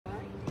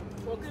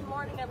Well, good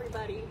morning,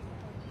 everybody.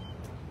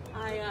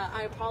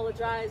 I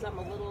apologize. I'm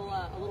a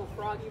little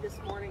froggy this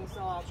morning,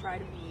 so I'll try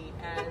to be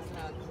as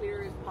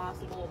clear as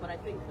possible. But I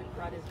think the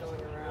crud is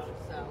going around,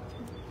 so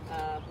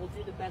we'll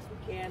do the best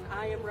we can.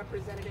 I am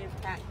Representative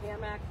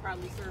Cammack,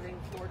 proudly serving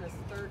Florida's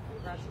 3rd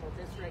Congressional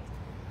District.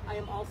 I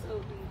am also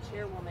the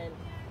chairwoman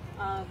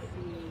of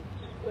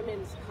the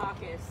Women's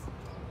Caucus,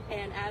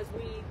 and as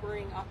we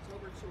bring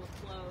October to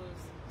a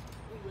close,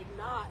 we would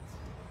not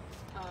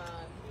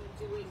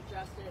be doing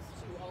justice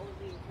to all of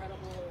the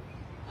incredible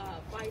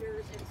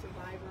fighters and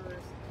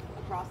survivors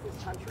across this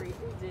country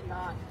who did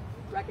not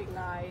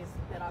recognize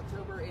that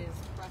October is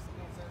Breast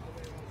Cancer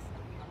Awareness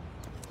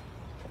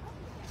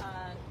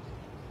Month.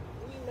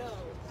 We know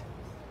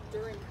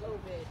during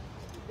COVID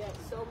that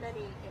so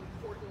many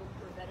important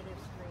preventative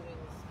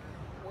screenings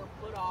were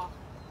put off,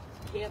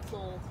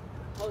 canceled,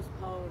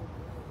 postponed,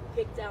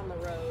 kicked down the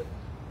road,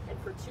 and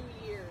for 2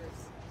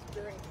 years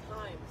during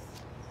times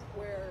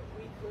where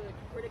we could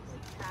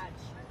critically catch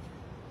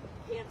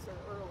cancer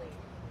early,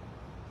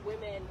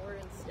 women were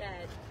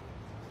instead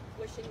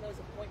pushing those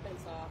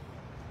appointments off.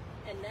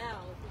 And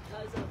now,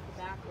 because of the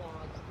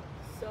backlog,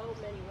 so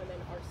many women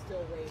are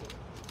still waiting.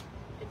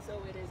 And so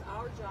it is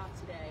our job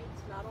today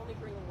to not only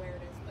bring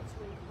awareness, but to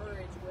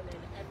encourage women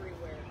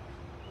everywhere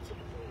to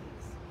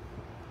please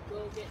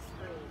go get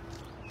screened,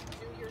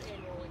 do your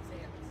annual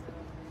exams.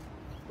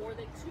 More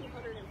than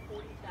 240,000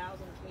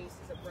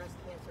 cases of breast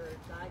cancer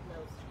are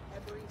diagnosed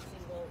every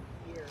single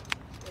year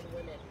in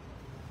women.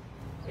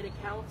 It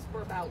accounts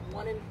for about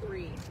 1 in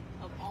 3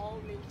 of all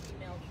new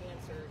female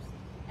cancers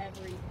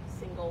every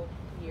single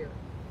year.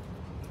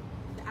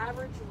 The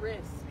average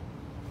risk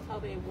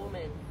of a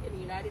woman in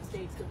the United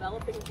States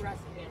developing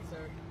breast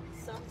cancer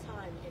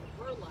sometime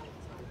in her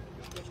lifetime,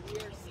 which we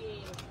are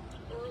seeing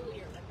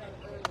earlier and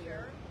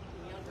earlier,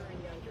 younger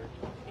and younger,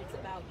 it's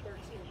about 13%,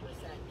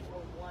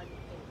 or 1 in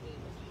 8.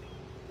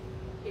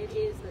 It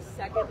is the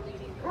 2nd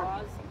leading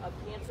cause of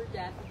cancer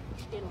death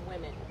in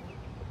women.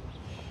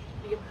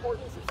 The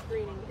importance of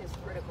screening is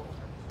critical,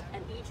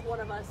 and each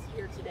one of us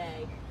here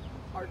today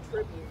are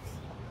tributes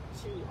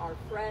to our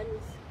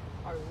friends,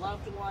 our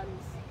loved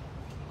ones,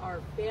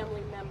 our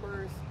family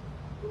members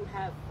who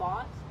have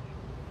fought,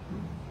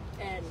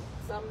 and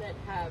some that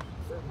have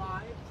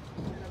survived,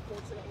 and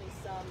unfortunately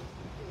some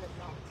who have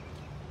not.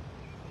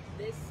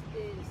 This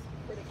is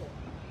critical.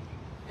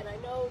 And I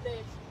know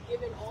that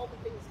given all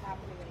the things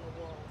happening in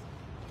the world,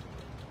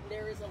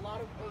 there is a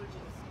lot of urgency.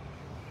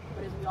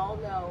 But as we all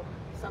know,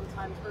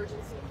 sometimes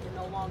urgency can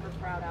no longer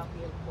crowd out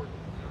the important.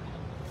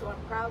 So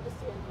I'm proud to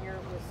stand here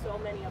with so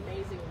many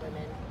amazing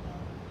women,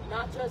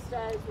 not just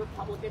as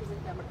Republicans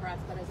and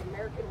Democrats, but as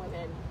American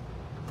women,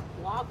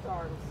 locked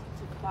arms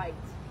to fight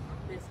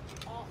this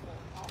awful,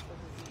 awful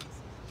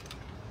disease.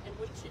 And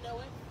wouldn't you know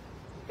it,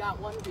 we got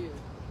one dude.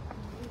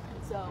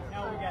 So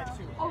now we got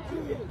 2. Oh, 2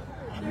 dudes.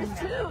 There's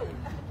 2.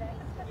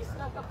 You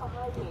snuck up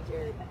behind me,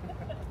 Jared.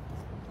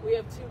 We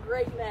have 2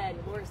 great men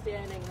who are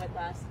standing with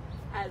us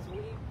as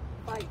we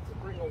fight to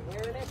bring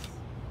awareness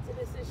to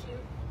this issue,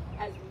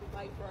 as we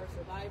fight for our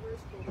survivors,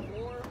 for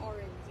more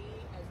R&D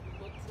as we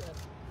look to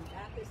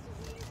combat this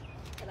disease,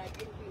 and I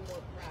couldn't be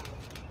more proud.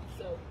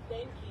 So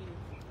thank you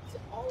to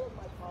all of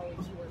my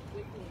colleagues who are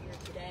with me here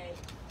today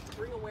to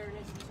bring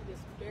awareness to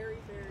this very,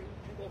 very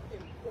both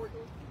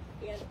important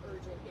and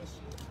urgent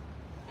issue.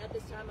 At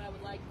this time, I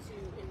would like to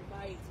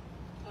invite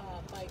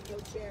my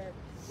co-chair,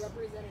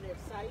 Representative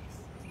Sykes,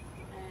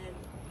 and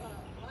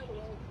by the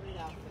way, great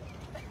outfit.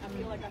 I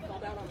feel like I fell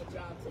down on the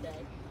job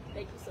today.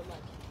 Thank you so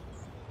much.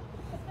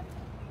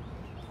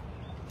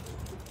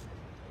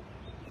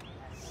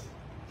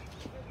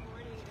 Good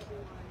morning,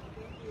 everyone.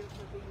 Thank you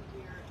for being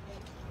here.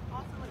 And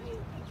also let me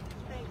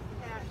thank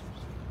Pat,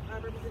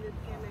 Representative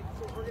Cammack,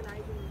 for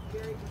organizing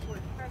this very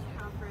important press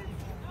conference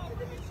to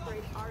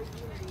demonstrate our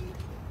unity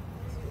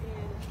to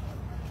end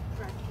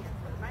breast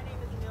cancer. My name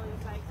is Amelia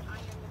Sykes. I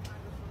am the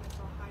Congresswoman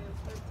for Ohio's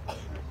 13th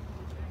Congressional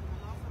District, and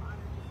I'm also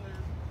honored to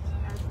serve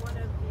as one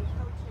of the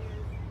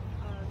co-chairs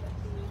of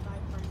the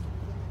bipartisan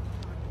Women's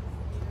Caucus.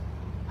 And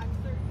I'm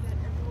certain that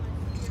everyone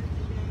here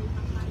today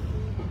behind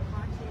me and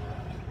watching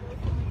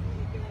most of you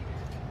again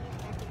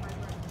impacted by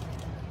breast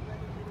cancer,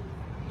 whether it is a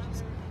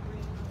mother, a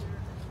grandmother,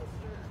 a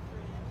sister, a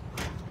friend,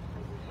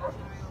 a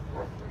child,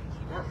 or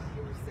even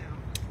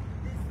yourself.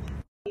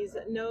 This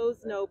knows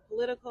no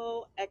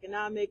political,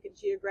 economic,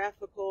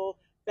 geographical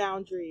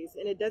boundaries,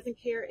 and it doesn't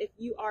care if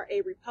you are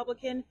a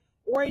Republican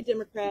or a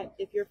Democrat,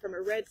 if you're from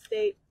a red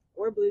state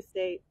or blue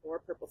state or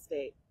purple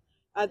state.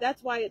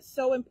 That's why it's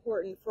so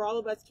important for all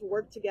of us to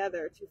work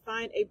together to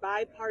find a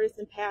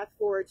bipartisan path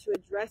forward to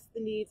address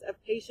the needs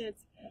of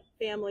patients,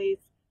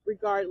 families,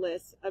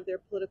 regardless of their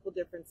political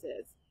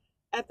differences.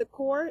 At the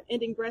core,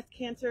 ending breast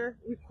cancer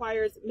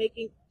requires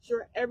making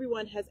sure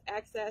everyone has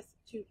access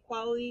to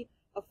quality,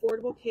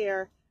 affordable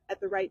care at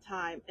the right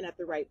time and at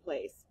the right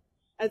place.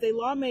 As a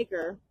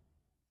lawmaker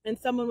and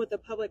someone with a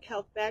public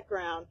health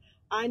background,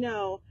 I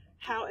know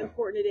how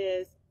important it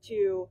is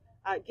to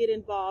get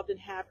involved and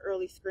have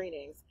early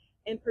screenings.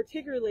 And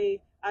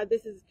particularly,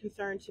 this is a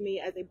concern to me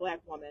as a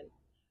Black woman.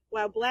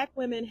 While Black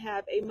women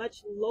have a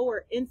much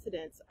lower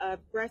incidence of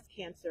breast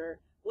cancer,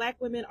 Black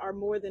women are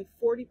more than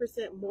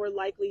 40% more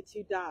likely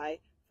to die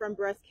from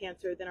breast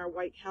cancer than our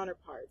white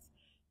counterparts.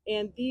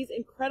 And these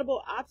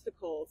incredible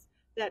obstacles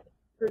that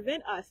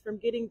prevent us from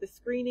getting the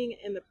screening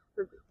and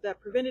the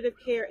preventative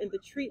care and the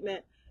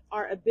treatment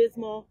are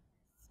abysmal,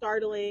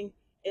 startling,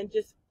 and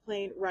just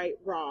plain right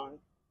wrong.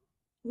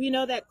 We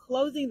know that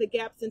closing the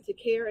gaps into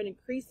care and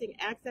increasing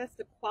access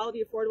to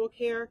quality, affordable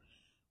care,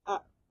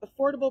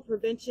 affordable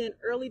prevention,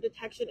 early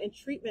detection, and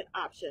treatment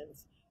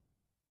options,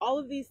 all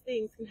of these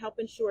things can help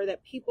ensure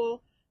that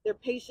people, their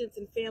patients,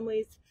 and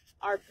families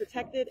are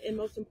protected, and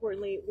most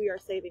importantly, we are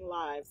saving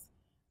lives.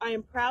 I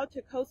am proud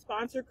to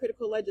co-sponsor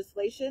critical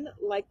legislation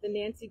like the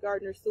Nancy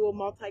Gardner Sewell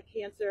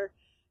Multi-Cancer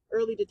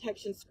Early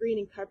Detection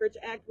Screening Coverage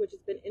Act, which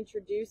has been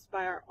introduced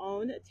by our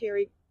own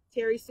Terry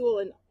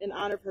Sewell in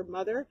honor of her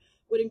mother,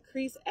 would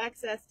increase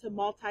access to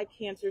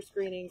multi-cancer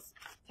screenings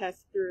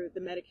tests through the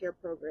Medicare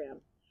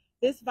program.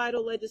 This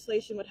vital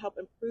legislation would help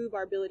improve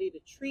our ability to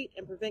treat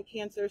and prevent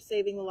cancer,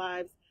 saving the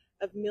lives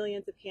of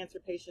millions of cancer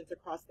patients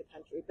across the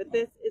country. But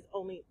this is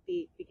only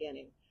the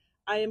beginning.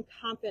 I am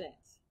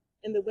confident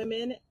in the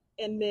women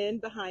and men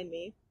behind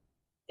me,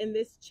 in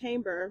this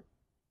chamber,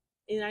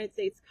 in the United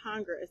States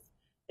Congress,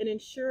 in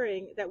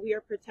ensuring that we are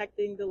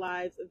protecting the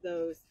lives of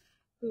those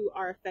who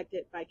are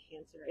affected by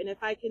cancer. And if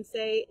I can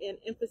say and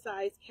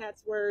emphasize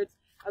Kat's words,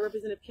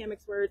 Representative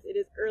Cammack's words, it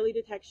is early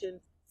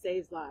detection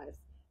saves lives.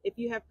 If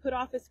you have put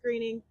off a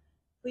screening,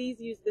 please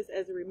use this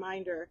as a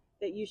reminder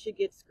that you should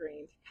get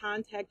screened.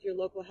 Contact your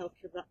local health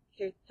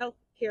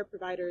care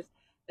providers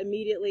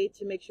immediately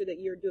to make sure that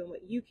you're doing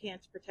what you can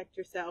to protect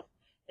yourself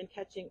and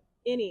catching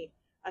any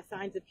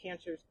signs of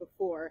cancers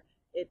before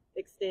it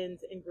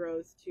extends and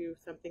grows to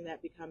something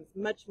that becomes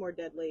much more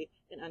deadly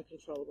and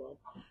uncontrollable.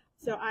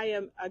 So I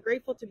am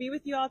grateful to be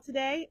with you all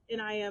today,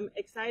 and I am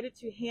excited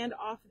to hand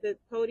off the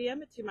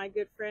podium to my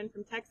good friend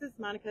from Texas,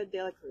 Monica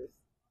De La Cruz.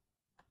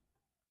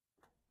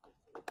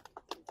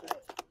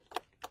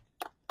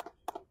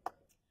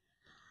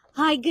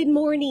 Hi, good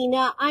morning.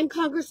 I'm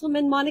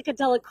Congresswoman Monica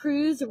De La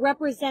Cruz,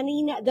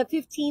 representing the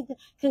 15th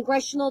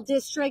Congressional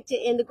District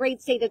in the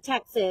great state of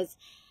Texas.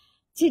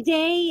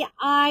 Today,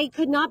 I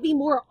could not be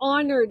more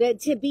honored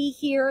to be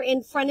here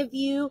in front of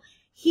you,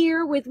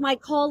 here with my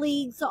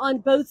colleagues on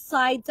both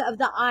sides of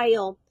the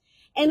aisle.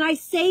 And I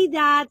say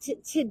that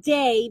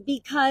today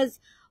because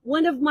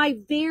one of my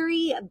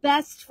very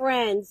best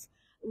friends,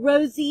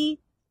 Rosie,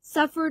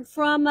 suffered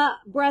from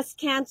breast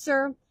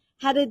cancer,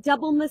 had a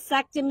double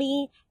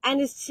mastectomy,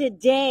 and is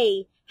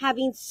today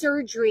having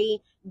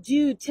surgery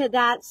due to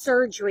that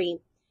surgery.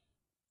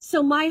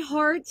 So my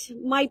heart,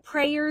 my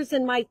prayers,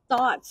 and my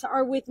thoughts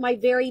are with my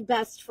very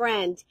best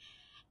friend.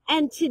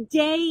 And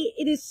today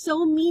it is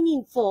so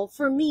meaningful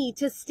for me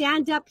to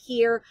stand up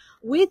here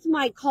with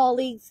my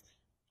colleagues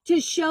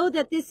to show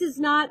that this is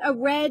not a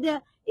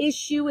red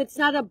issue. It's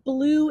not a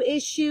blue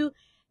issue.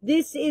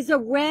 This is a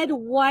red,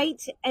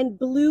 white, and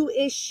blue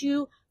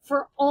issue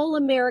for all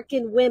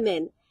American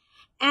women.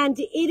 And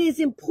it is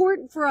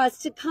important for us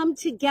to come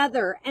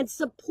together and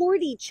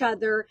support each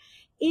other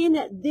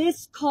in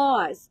this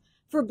cause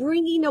for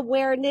bringing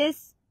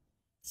awareness,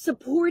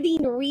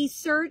 supporting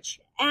research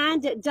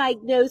and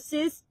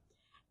diagnosis,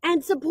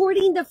 and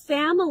supporting the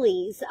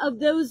families of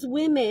those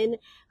women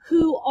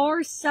who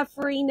are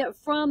suffering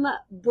from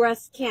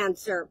breast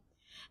cancer.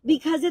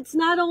 Because it's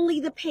not only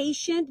the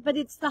patient, but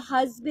it's the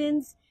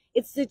husbands,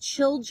 it's the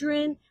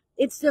children,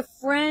 it's the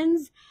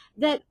friends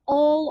that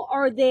all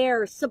are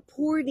there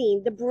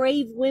supporting the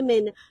brave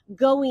women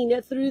going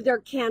through their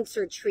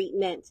cancer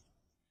treatment.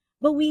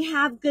 But we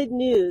have good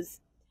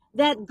news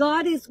that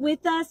God is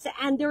with us,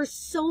 and there's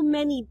so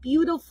many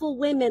beautiful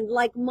women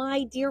like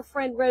my dear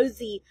friend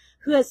Rosie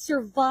who has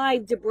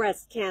survived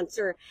breast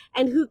cancer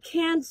and who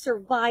can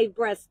survive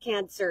breast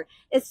cancer,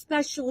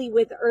 especially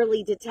with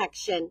early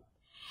detection.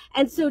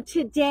 And so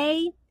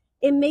today,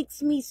 it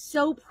makes me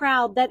so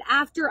proud that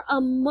after a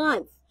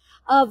month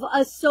of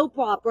a soap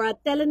opera, a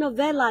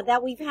telenovela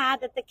that we've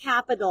had at the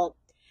Capitol,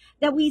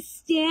 that we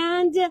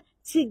stand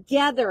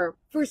together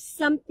for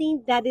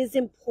something that is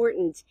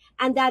important,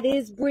 and that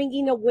is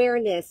bringing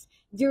awareness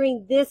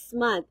during this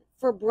month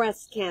for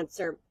breast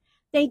cancer.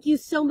 Thank you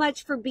so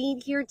much for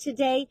being here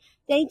today.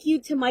 Thank you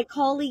to my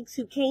colleagues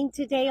who came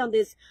today on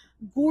this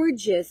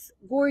gorgeous,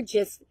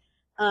 gorgeous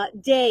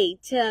day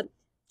to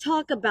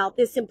talk about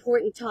this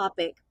important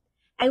topic.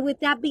 And with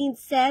that being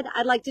said,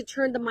 I'd like to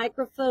turn the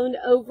microphone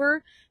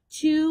over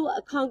to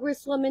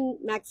Congresswoman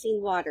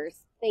Maxine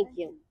Waters. Thank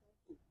you.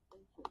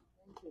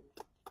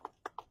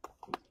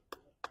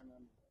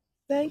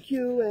 Thank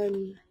you,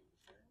 and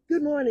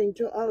good morning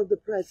to all of the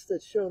press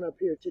that's shown up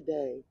here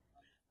today.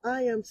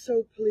 I am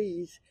so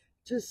pleased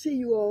to see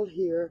you all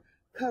here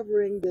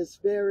covering this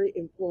very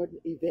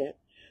important event.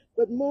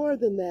 But more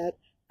than that,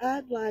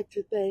 I'd like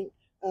to thank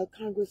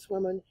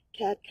Congresswoman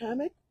Kat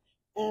Cammack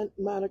and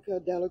Monica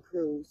De La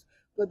Cruz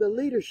for the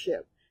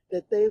leadership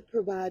that they've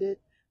provided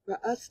for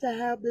us to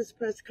have this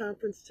press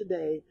conference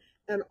today,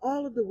 and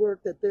all of the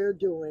work that they're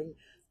doing.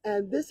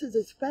 And this is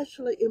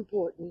especially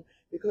important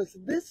because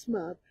this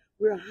month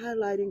we're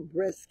highlighting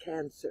breast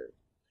cancer.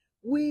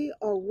 We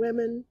are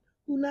women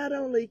who not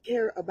only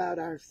care about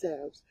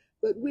ourselves,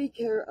 but we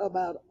care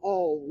about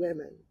all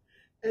women.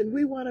 And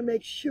we want to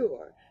make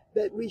sure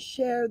that we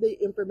share the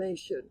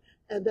information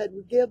and that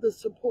we give the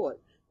support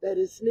that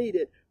is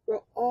needed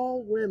for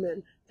all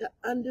women to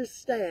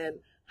understand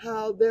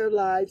how their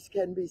lives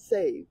can be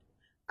saved.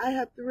 I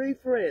have 3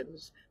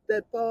 friends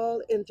that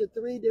fall into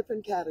 3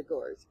 different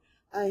categories.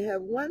 I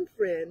have one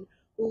friend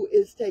who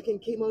is taking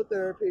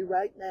chemotherapy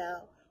right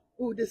now,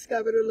 who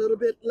discovered a little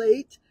bit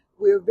late.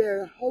 We're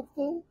very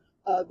hopeful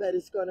that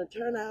it's going to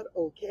turn out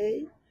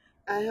okay.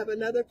 I have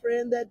another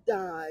friend that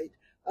died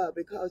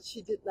because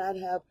she did not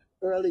have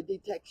early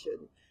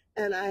detection.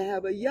 And I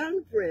have a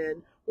young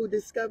friend who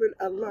discovered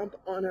a lump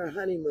on her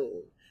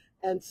honeymoon.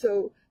 And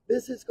so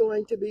this is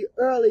going to be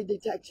early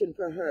detection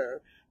for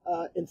her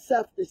in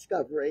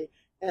self-discovery.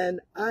 And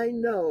I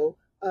know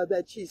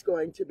that she's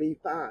going to be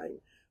fine.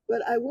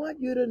 But I want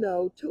you to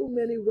know too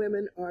many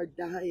women are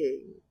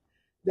dying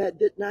that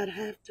did not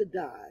have to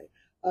die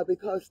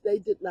because they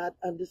did not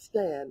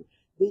understand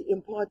the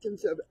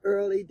importance of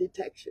early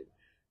detection.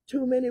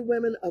 Too many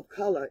women of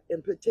color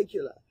in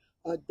particular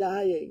are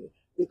dying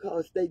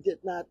because they did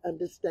not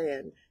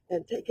understand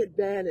and take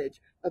advantage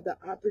of the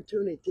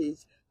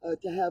opportunities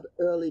to have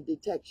early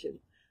detection.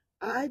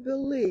 I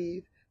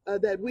believe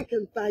that we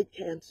can fight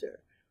cancer.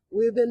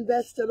 We've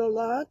invested a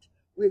lot.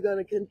 We're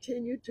going to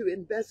continue to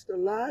invest a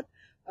lot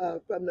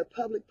from the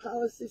public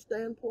policy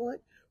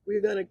standpoint.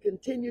 We're going to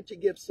continue to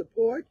give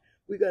support.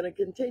 We're going to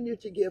continue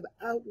to give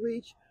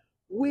outreach.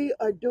 We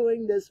are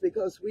doing this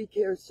because we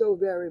care so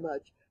very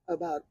much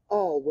about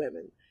all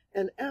women.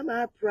 And am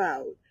I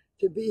proud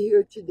to be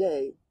here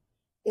today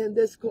in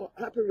this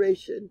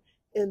cooperation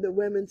in the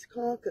Women's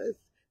Caucus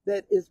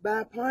that is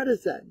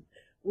bipartisan.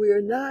 We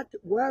are not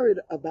worried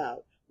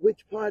about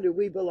which party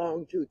we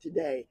belong to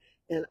today.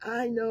 And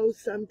I know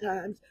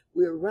sometimes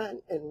we're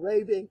ranting and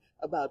raving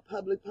about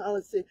public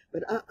policy,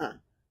 but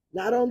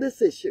not on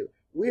this issue.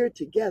 We're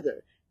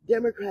together,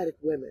 Democratic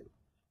women,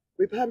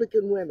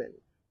 Republican women,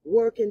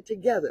 working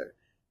together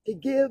to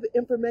give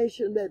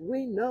information that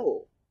we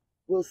know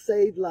will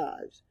save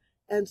lives.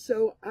 And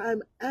so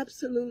I'm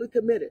absolutely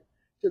committed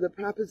to the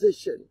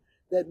proposition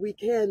that we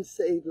can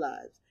save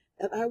lives.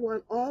 And I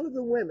want all of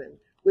the women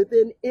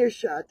within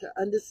earshot to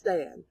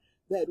understand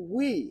that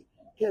we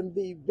can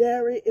be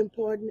very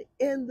important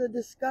in the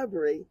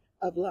discovery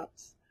of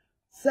lumps.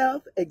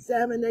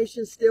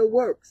 Self-examination still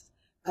works.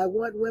 I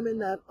want women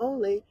not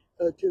only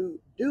to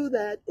do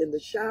that in the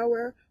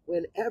shower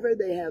whenever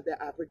they have the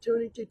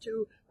opportunity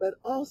to, but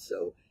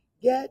also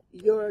get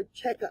your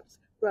checkups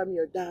from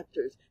your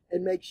doctors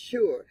and make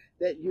sure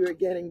that you're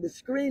getting the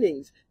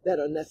screenings that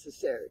are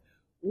necessary.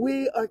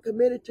 We are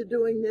committed to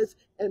doing this,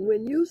 and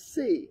when you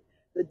see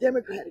the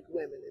Democratic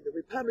women and the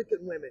Republican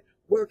women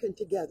working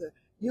together,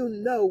 you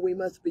know we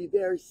must be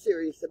very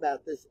serious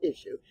about this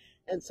issue.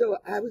 And so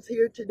I was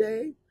here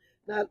today,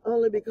 not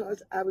only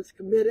because I was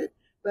committed,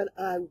 but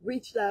I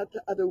reached out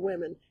to other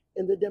women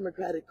in the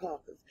Democratic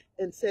caucus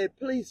and said,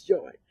 please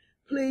join,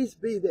 please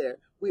be there.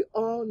 We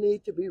all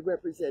need to be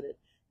represented.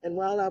 And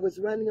while I was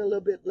running a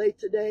little bit late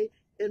today,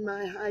 in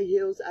my high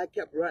heels, I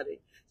kept running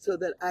so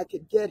that I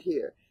could get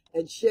here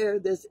and share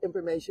this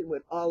information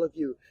with all of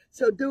you.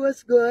 So do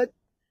us good,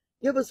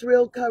 give us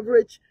real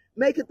coverage,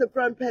 make it the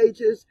front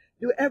pages,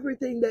 do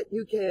everything that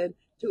you can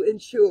to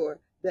ensure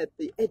that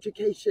the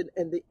education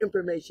and the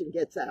information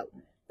gets out.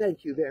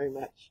 Thank you very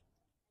much.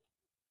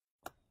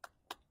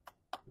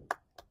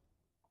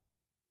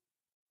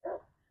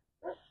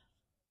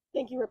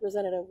 Thank you,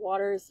 Representative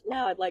Waters.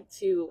 Now I'd like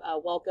to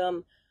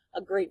welcome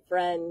a great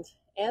friend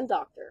and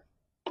doctor,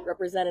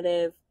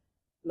 Representative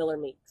Miller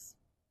Meeks,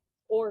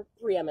 or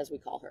 3M as we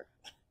call her.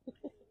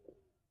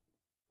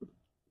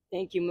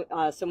 Thank you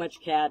so much,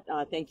 Kat.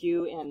 Thank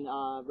you and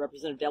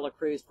Representative Dela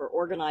Cruz for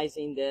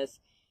organizing this.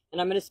 And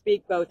I'm going to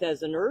speak both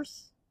as a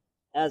nurse,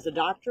 as a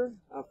doctor,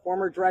 a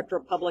former director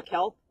of public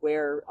health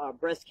where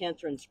breast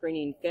cancer and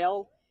screening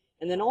failed,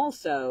 and then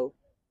also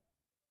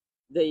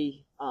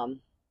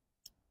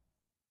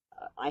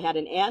I had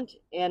an aunt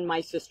and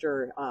my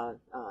sister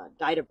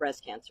died of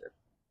breast cancer.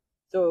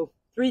 So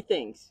 3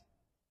 things,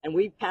 and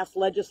we've passed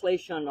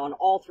legislation on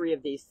all 3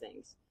 of these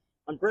things.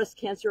 On Breast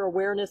Cancer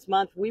Awareness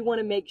Month, we want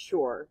to make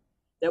sure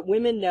that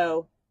women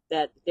know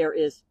that there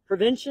is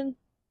prevention,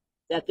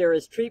 that there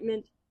is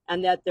treatment,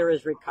 and that there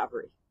is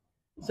recovery.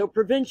 So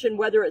prevention,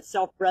 whether it's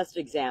self-breast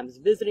exams,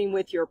 visiting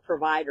with your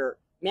provider,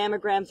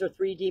 mammograms or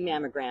 3D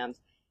mammograms,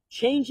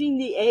 changing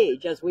the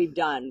age as we've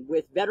done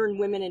with veteran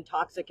women in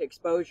toxic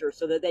exposure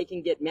so that they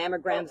can get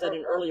mammograms at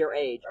an earlier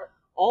age.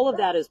 All of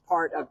that is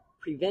part of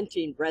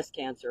preventing breast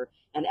cancer,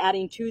 and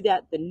adding to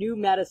that the new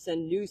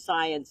medicine, new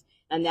science,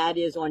 and that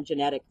is on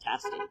genetic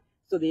testing.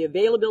 So the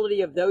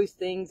availability of those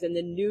things and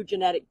the new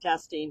genetic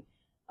testing,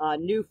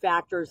 new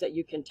factors that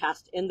you can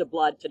test in the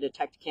blood to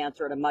detect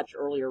cancer at a much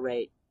earlier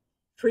rate.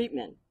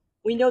 Treatment.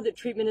 We know that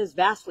treatment has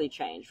vastly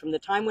changed from the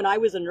time when I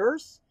was a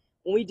nurse,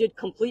 when we did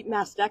complete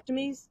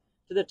mastectomies,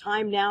 to the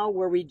time now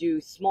where we do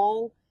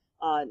small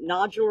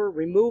nodular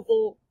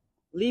removal,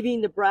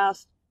 leaving the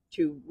breast,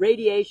 to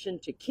radiation,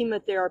 to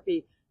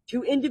chemotherapy,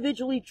 to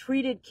individually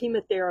treated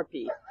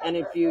chemotherapy and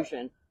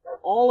infusion.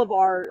 All of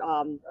our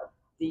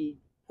the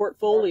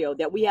portfolio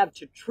that we have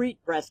to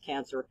treat breast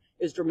cancer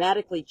is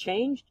dramatically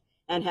changed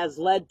and has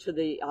led to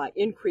the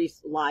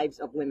increased lives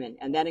of women,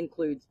 and that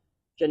includes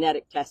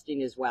genetic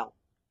testing as well.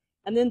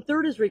 And then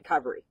third is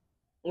recovery.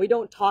 We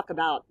don't talk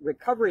about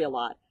recovery a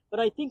lot, but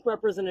I think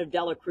Representative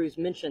Dela Cruz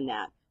mentioned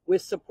that,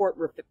 with support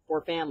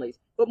for families.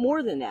 But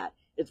more than that,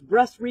 it's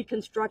breast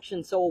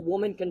reconstruction so a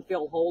woman can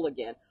feel whole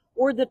again,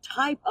 or the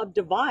type of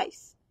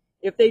device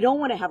if they don't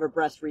want to have a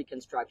breast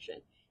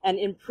reconstruction, and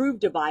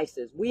improved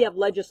devices. We have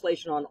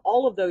legislation on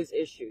all of those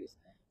issues.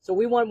 So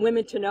we want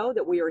women to know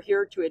that we are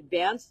here to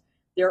advance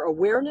their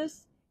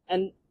awareness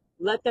and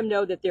let them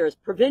know that there is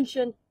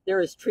prevention,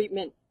 there is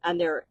treatment, and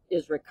there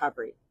is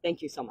recovery.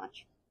 Thank you so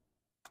much.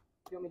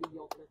 Do you want me to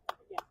yield?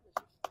 Yeah.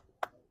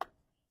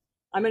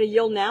 I'm going to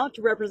yield now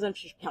to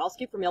Representative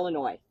Schakowsky from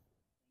Illinois.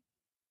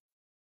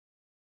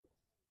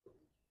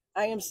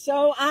 I am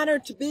so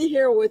honored to be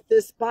here with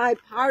this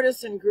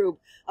bipartisan group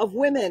of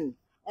women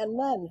and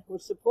men who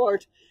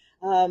support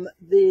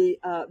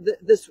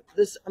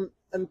this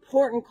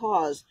important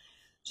cause.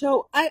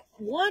 So I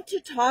want to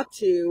talk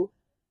to you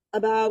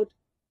about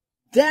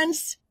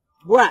dense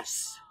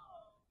breasts.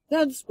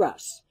 Dense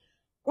breasts.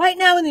 Right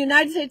now in the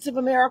United States of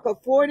America,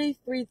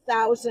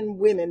 43,000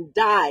 women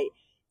die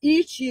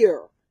each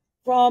year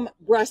from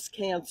breast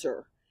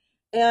cancer.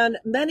 And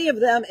many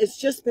of them, it's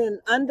just been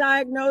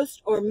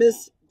undiagnosed or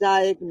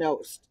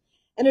misdiagnosed.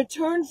 And it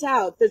turns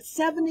out that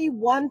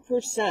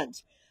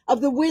 71%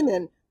 of the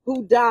women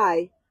who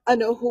die,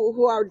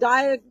 who are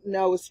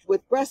diagnosed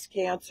with breast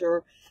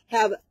cancer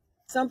have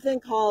something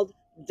called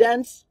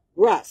dense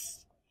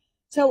breasts.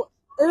 So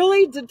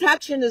early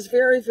detection is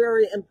very,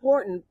 very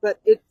important, but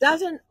it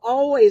doesn't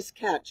always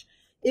catch.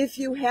 If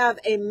you have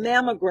a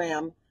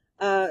mammogram,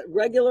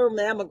 regular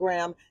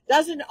mammogram,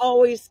 doesn't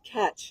always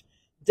catch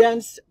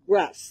dense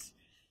breasts.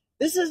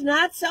 This is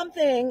not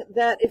something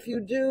that if you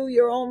do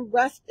your own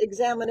breast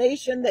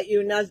examination that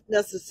you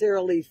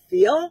necessarily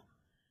feel,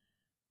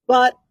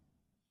 but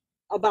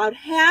about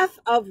half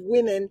of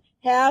women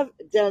have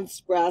dense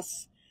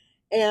breasts,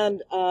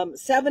 and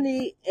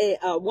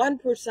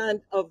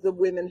 71% of the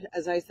women,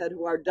 as I said,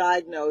 who are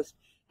diagnosed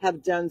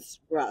have dense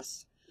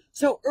breasts.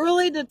 So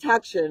early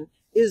detection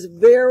is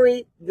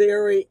very,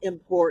 very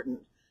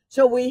important.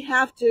 So we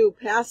have to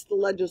pass the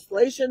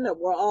legislation that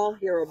we're all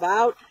here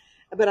about.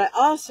 But I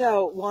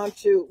also want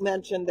to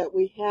mention that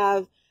we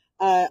have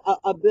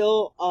a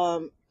bill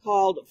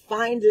called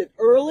Find It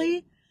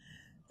Early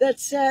that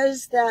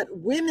says that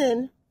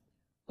women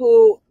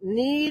who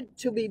need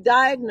to be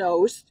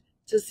diagnosed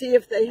to see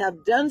if they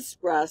have dense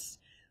breasts,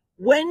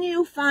 when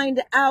you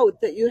find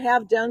out that you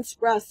have dense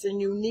breasts and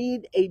you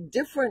need a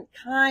different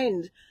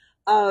kind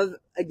of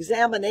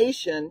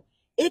examination,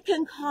 it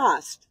can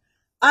cost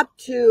up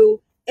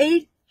to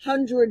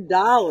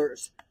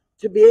 $800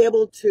 to be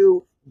able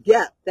to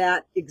get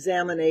that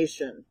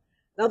examination.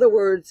 In other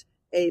words,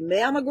 a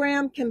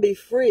mammogram can be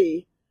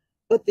free,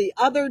 but the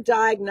other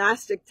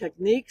diagnostic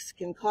techniques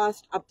can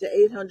cost up to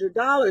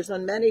 $800.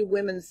 And many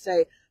women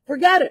say,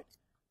 forget it.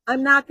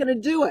 I'm not going to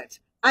do it.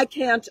 I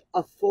can't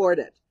afford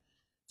it.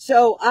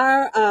 So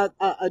our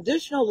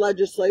additional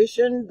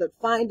legislation, the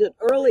Find It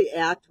Early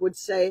Act, would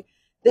say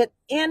that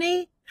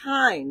any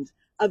kind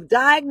of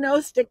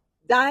diagnostic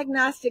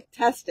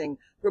testing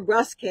for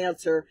breast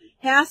cancer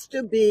has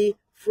to be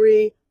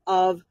free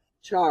of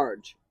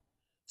charge.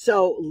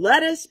 So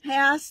let us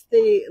pass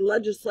the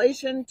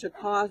legislation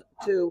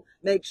to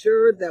make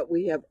sure that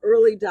we have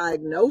early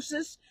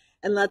diagnosis,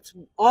 and let's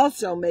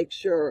also make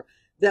sure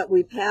that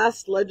we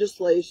pass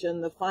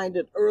legislation, the Find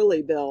It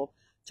Early bill,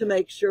 to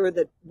make sure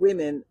that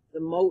women,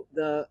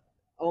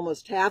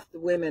 almost half the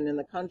women in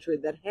the country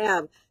that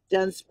have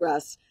dense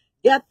breasts,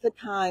 get the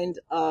kind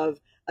of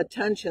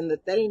attention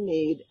that they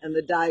need and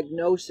the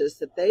diagnosis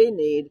that they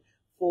need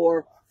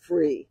for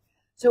free.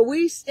 So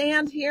we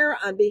stand here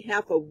on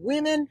behalf of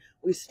women.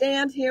 We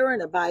stand here in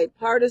a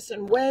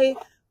bipartisan way.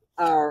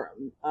 Our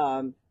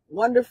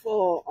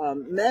wonderful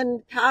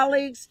men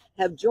colleagues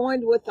have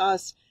joined with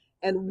us,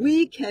 and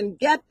we can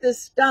get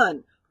this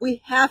done.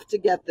 We have to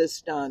get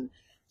this done.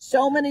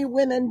 So many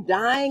women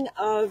dying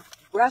of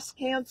breast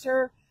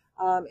cancer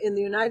in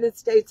the United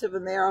States of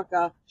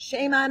America.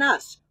 Shame on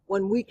us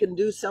when we can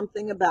do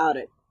something about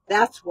it.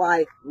 That's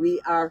why we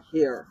are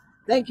here.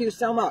 Thank you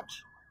so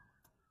much.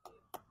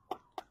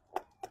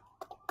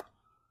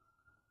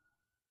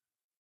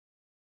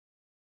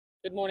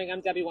 Good morning. I'm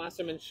Debbie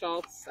Wasserman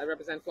Schultz. I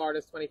represent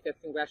Florida's 25th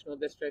Congressional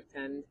District,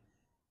 and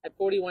at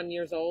 41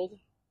 years old,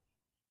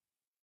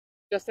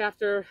 just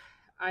after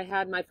I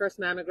had my first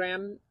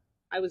mammogram,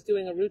 I was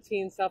doing a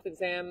routine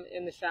self-exam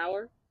in the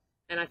shower,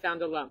 and I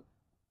found a lump.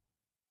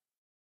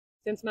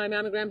 Since my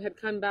mammogram had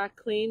come back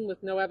clean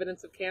with no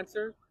evidence of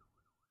cancer,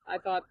 I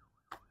thought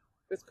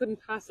this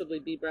couldn't possibly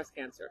be breast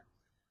cancer,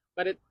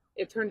 but it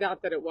turned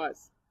out that it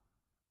was.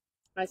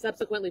 I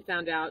subsequently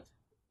found out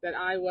that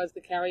I was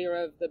the carrier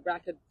of the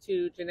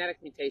BRCA2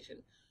 genetic mutation,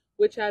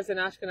 which as an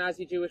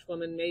Ashkenazi Jewish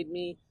woman made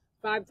me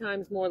 5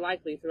 times more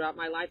likely throughout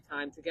my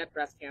lifetime to get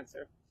breast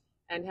cancer,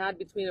 and had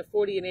between a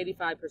 40 and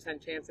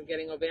 85% chance of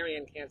getting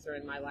ovarian cancer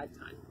in my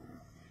lifetime.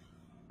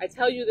 I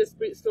tell you this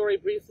story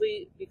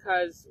briefly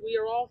because we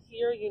are all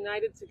here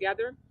united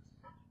together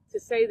to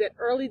say that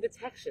early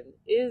detection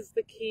is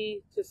the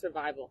key to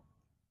survival.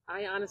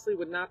 I honestly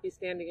would not be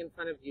standing in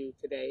front of you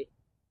today,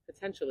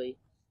 potentially,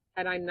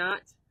 had I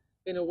not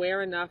been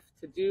aware enough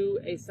to do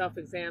a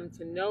self-exam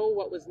to know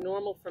what was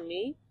normal for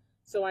me,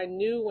 so I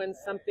knew when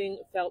something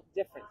felt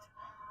different.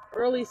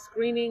 Early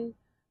screening,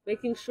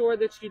 making sure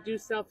that you do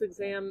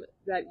self-exam,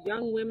 that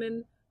young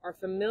women are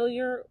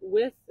familiar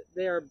with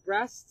their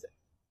breasts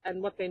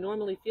and what they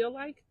normally feel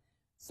like,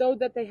 so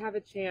that they have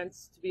a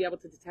chance to be able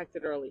to detect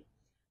it early.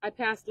 I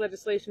passed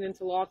legislation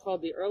into law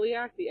called the EARLY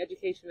Act, the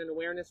Education and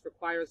Awareness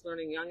Requires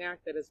Learning Young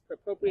Act, that has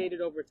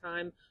appropriated over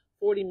time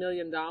 $40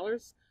 million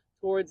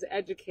towards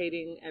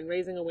educating and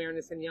raising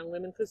awareness in young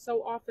women, because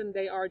so often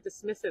they are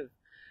dismissive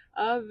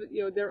of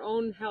their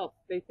own health.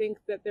 They think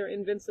that they're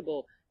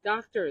invincible.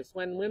 Doctors,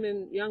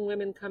 when young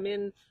women come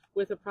in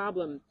with a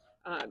problem,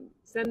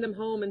 send them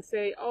home and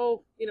say,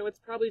 oh, it's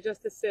probably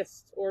just a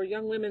cyst, or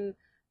young women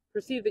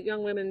perceive that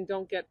young women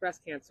don't get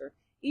breast cancer.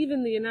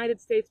 Even the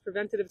United States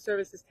Preventative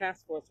Services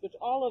Task Force, which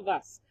all of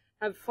us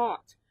have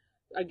fought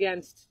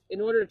against in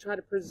order to try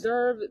to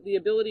preserve the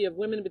ability of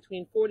women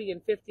between 40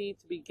 and 50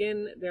 to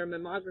begin their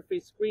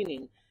mammography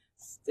screening,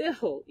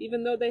 still,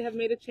 even though they have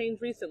made a change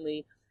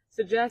recently,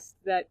 suggests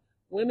that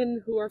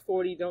women who are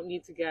 40 don't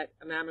need to get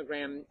a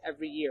mammogram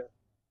every year.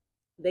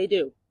 They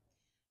do.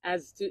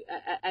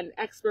 And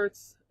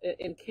experts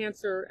in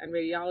cancer and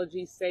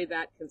radiology say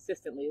that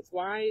consistently. It's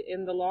why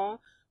in the law,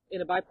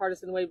 in a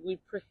bipartisan way,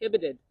 we've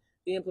prohibited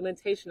the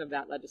implementation of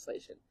that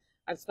legislation.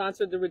 I've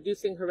sponsored the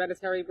Reducing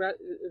Hereditary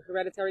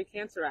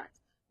Cancer Act.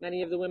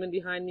 Many of the women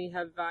behind me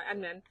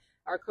and men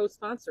are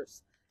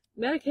co-sponsors.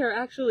 Medicare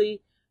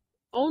actually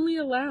only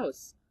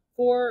allows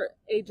for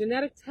a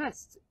genetic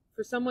test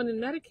for someone in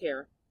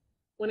Medicare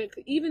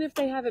even if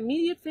they have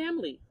immediate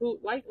family who,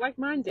 like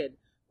mine did,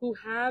 who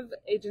have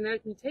a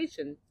genetic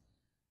mutation.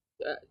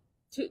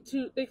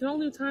 The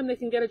only time they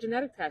can get a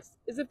genetic test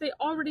is if they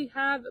already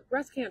have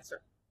breast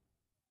cancer.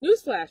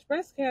 Newsflash: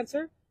 breast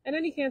cancer and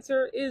any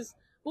cancer is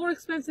more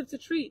expensive to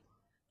treat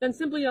than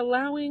simply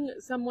allowing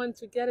someone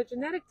to get a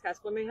genetic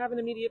test when they have an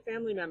immediate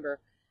family member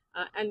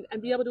and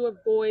be able to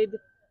avoid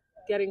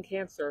getting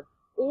cancer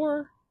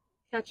or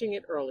catching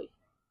it early.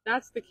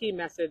 That's the key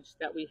message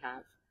that we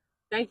have.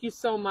 Thank you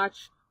so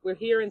much. We're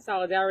here in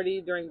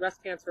solidarity during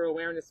Breast Cancer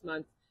Awareness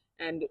Month,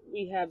 and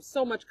we have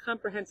so much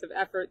comprehensive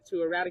effort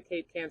to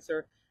eradicate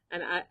cancer.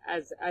 And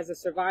as a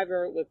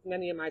survivor with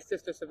many of my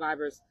sister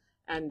survivors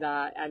and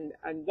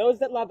those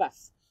that love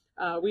us,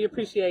 we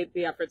appreciate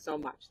the effort so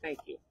much. Thank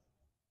you.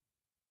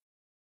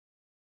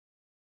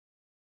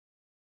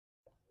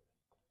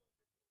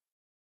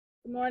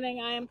 Good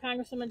morning. I am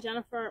Congresswoman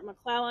Jennifer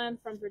McClellan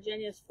from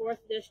Virginia's 4th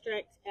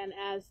District, and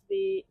as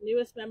the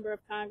newest member of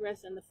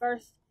Congress and the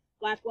first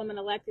Black woman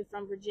elected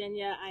from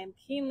Virginia, I am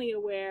keenly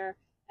aware,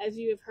 as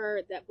you have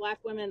heard, that Black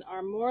women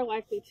are more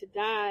likely to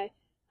die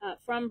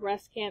from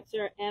breast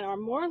cancer and are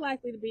more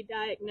likely to be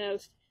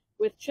diagnosed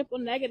with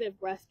triple-negative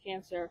breast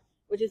cancer,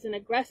 which is an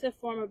aggressive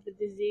form of the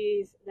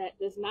disease that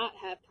does not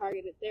have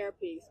targeted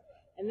therapies.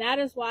 And that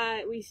is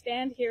why we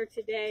stand here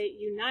today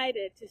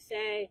united to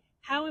say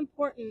how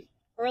important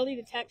early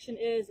detection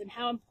is and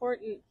how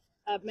important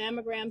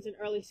mammograms and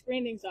early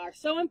screenings are.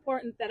 So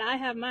important that I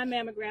have my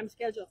mammogram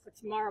scheduled for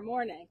tomorrow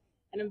morning.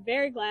 And I'm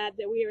very glad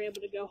that we are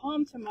able to go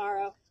home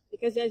tomorrow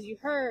because, as you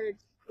heard,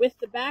 with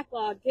the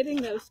backlog, getting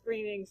those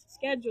screenings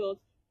scheduled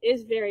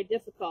is very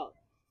difficult.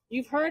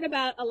 You've heard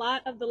about a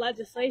lot of the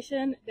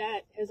legislation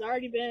that has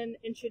already been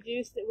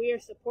introduced that we are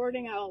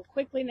supporting. I'll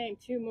quickly name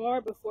 2 more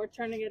before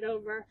turning it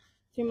over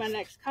to my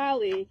next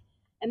colleague.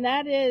 And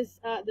that is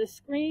the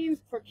Screens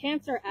for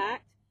Cancer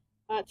Act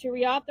to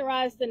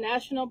reauthorize the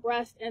National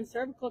Breast and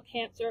Cervical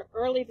Cancer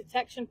Early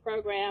Detection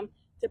Program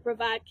to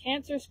provide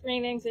cancer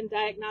screenings and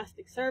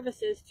diagnostic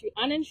services to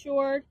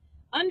uninsured,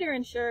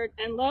 underinsured,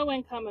 and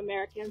low-income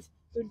Americans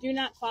who do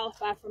not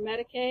qualify for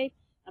Medicaid.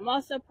 I'm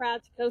also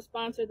proud to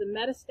co-sponsor the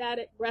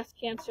Metastatic Breast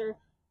Cancer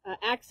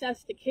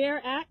Access to Care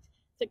Act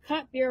to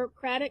cut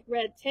bureaucratic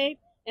red tape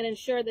and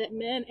ensure that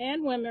men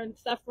and women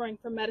suffering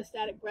from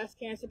metastatic breast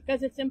cancer,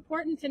 because it's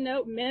important to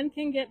note men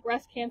can get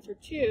breast cancer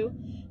too,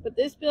 but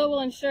this bill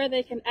will ensure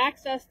they can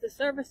access the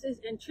services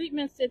and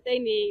treatments that they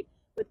need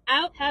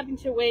without having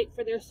to wait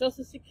for their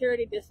Social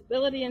Security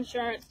disability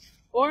insurance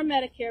or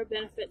Medicare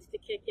benefits to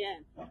kick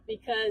in,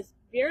 because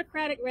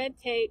bureaucratic red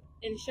tape,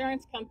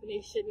 insurance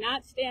companies should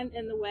not stand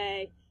in the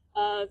way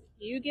of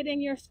you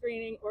getting your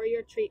screening or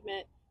your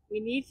treatment. We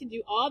need to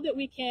do all that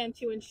we can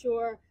to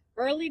ensure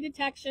early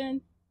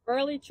detection,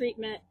 early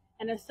treatment,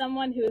 and as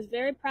someone who is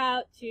very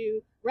proud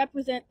to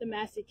represent the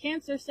Massey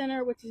Cancer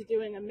Center, which is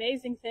doing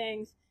amazing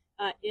things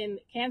in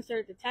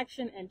cancer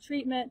detection and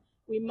treatment,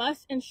 we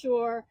must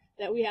ensure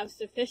that we have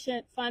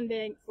sufficient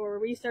funding for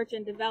research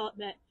and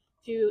development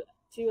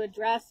to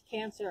address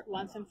cancer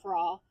once and for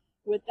all.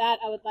 With that,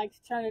 I would like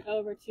to turn it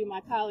over to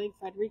my colleague,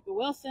 Frederica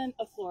Wilson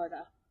of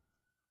Florida.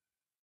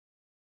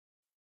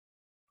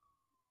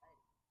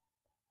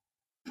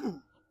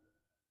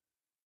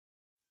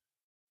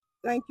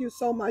 Thank you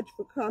so much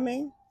for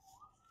coming.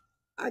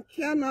 I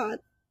cannot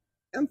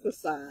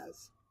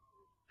emphasize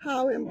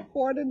how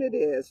important it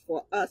is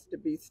for us to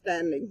be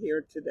standing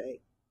here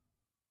today.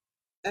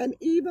 And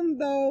even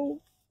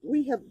though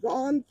we have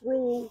gone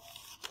through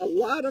a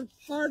lot of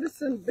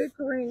partisan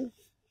bickering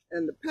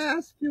in the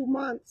past few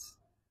months,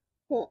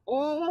 for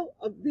all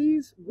of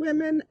these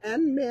women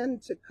and men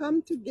to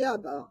come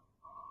together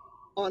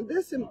on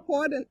this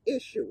important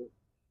issue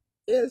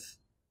is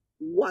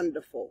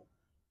wonderful.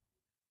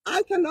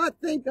 I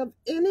cannot think of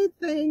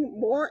anything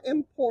more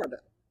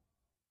important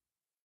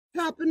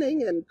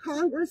happening in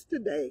Congress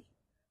today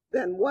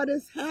than what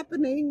is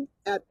happening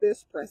at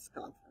this press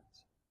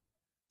conference.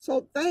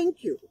 So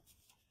thank you.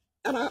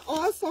 And I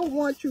also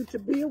want you to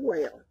be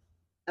aware,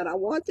 and I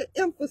want to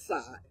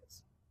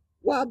emphasize,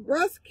 while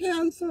breast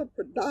cancer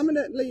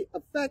predominantly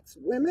affects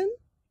women,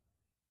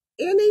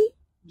 any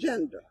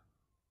gender,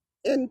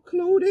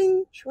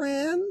 including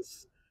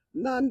trans,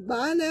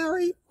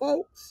 non-binary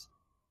folks,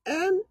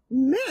 and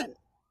men,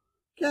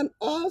 can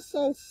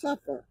also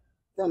suffer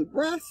from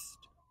breast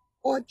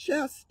or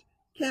chest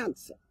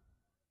cancer.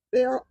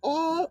 They are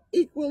all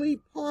equally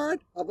part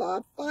of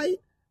our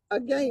fight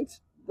against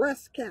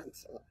breast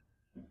cancer.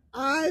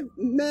 I've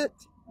met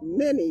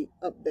many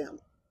of them,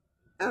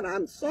 and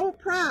I'm so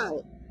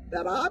proud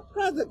that our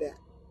president,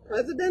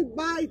 President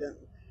Biden,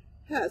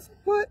 has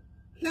put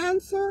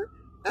cancer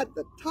at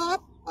the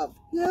top of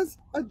his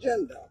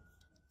agenda.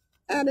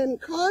 And in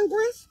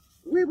Congress,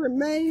 we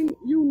remain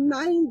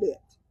united,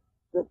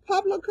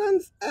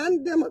 Republicans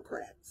and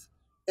Democrats,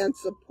 in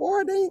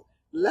supporting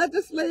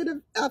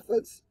legislative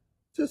efforts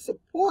to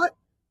support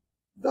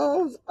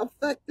those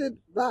affected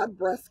by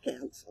breast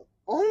cancer.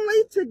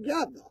 Only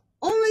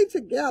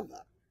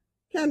together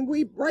can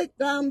we break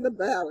down the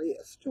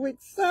barriers to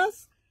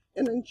access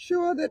and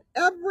ensure that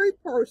every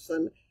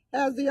person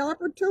has the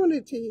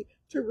opportunity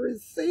to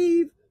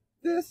receive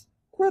this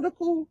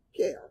critical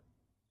care.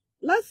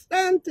 Let's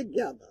stand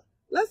together.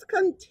 Let's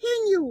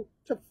continue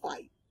to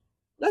fight.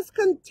 Let's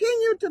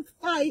continue to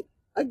fight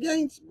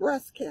against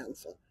breast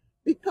cancer,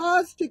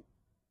 because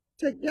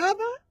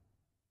together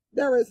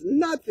there is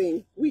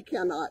nothing we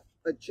cannot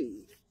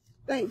achieve.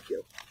 Thank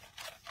you.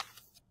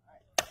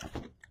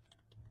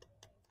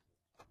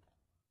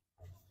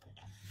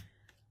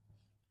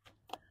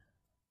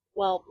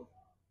 Well,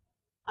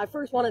 I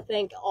first want to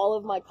thank all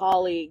of my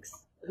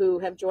colleagues who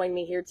have joined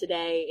me here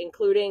today,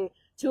 including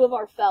two of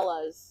our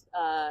fellows,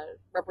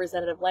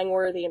 Representative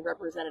Langworthy and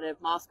Representative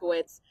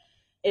Moskowitz.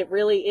 It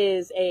really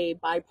is a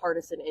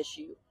bipartisan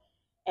issue,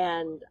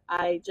 and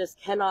I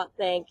just cannot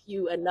thank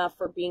you enough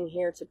for being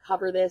here to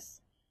cover this.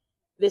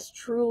 This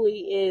truly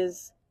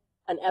is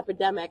an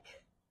epidemic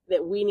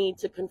that we need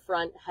to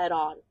confront head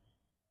on.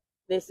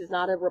 This is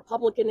not a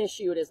Republican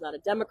issue. It is not a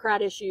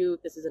Democrat issue.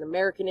 This is an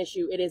American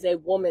issue. It is a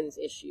woman's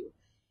issue.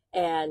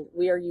 And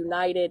we are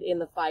united in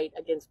the fight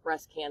against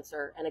breast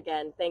cancer. And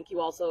again, thank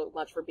you all so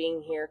much for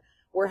being here.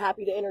 We're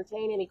happy to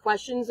entertain any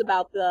questions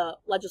about the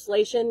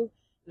legislation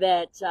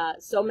that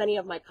so many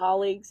of my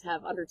colleagues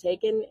have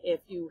undertaken. If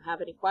you have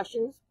any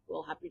questions,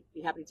 we'll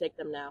be happy to take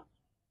them now.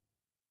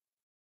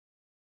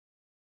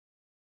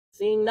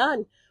 Seeing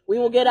none, we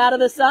will get out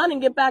of the sun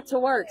and get back to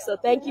work. So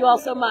thank you all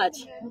so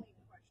much.